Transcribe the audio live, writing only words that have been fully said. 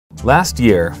Last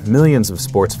year, millions of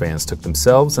sports fans took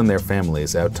themselves and their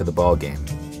families out to the ball game,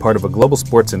 part of a global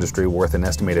sports industry worth an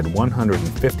estimated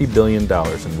 $150 billion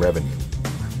in revenue.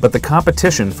 But the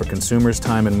competition for consumers'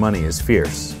 time and money is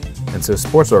fierce, and so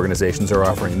sports organizations are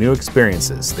offering new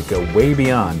experiences that go way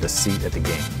beyond a seat at the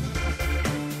game.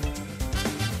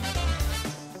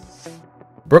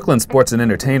 Brooklyn Sports and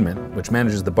Entertainment, which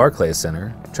manages the Barclays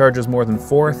Center, charges more than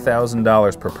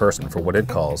 $4,000 per person for what it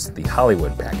calls the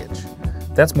Hollywood package.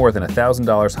 That's more than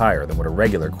 $1,000 higher than what a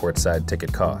regular courtside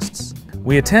ticket costs.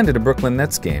 We attended a Brooklyn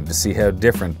Nets game to see how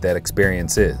different that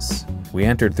experience is. We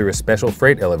entered through a special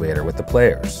freight elevator with the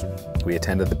players. We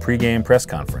attended the pregame press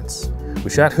conference. We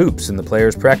shot hoops in the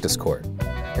players' practice court.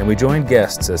 And we joined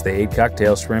guests as they ate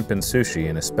cocktail shrimp and sushi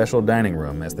in a special dining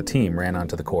room as the team ran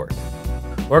onto the court.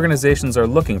 Organizations are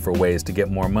looking for ways to get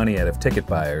more money out of ticket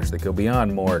buyers that go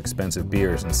beyond more expensive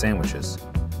beers and sandwiches.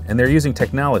 And they're using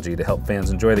technology to help fans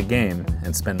enjoy the game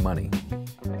and spend money.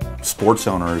 Sports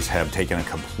owners have taken a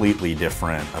completely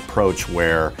different approach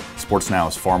where sports now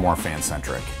is far more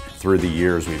fan-centric. Through the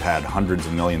years, we've had hundreds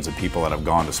of millions of people that have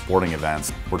gone to sporting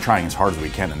events. We're trying as hard as we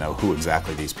can to know who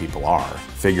exactly these people are,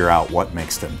 figure out what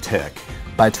makes them tick.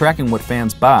 By tracking what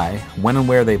fans buy, when and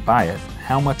where they buy it,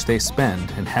 how much they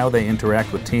spend, and how they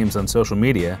interact with teams on social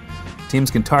media, teams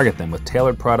can target them with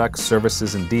tailored products,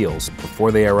 services, and deals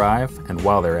before they arrive and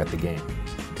while they're at the game.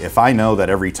 If I know that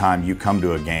every time you come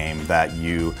to a game that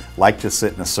you like to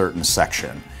sit in a certain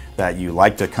section, that you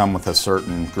like to come with a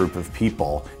certain group of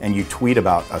people, and you tweet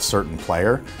about a certain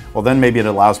player, well then maybe it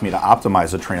allows me to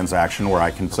optimize a transaction where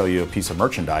I can sell you a piece of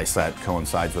merchandise that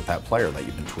coincides with that player that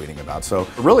you've been tweeting about. So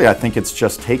really I think it's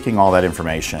just taking all that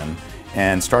information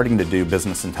and starting to do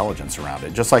business intelligence around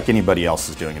it, just like anybody else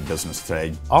is doing in business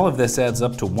today. All of this adds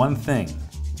up to one thing: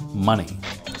 money.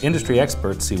 Industry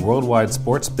experts see worldwide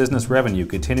sports business revenue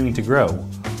continuing to grow,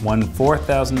 one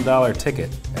 $4,000 ticket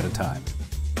at a time.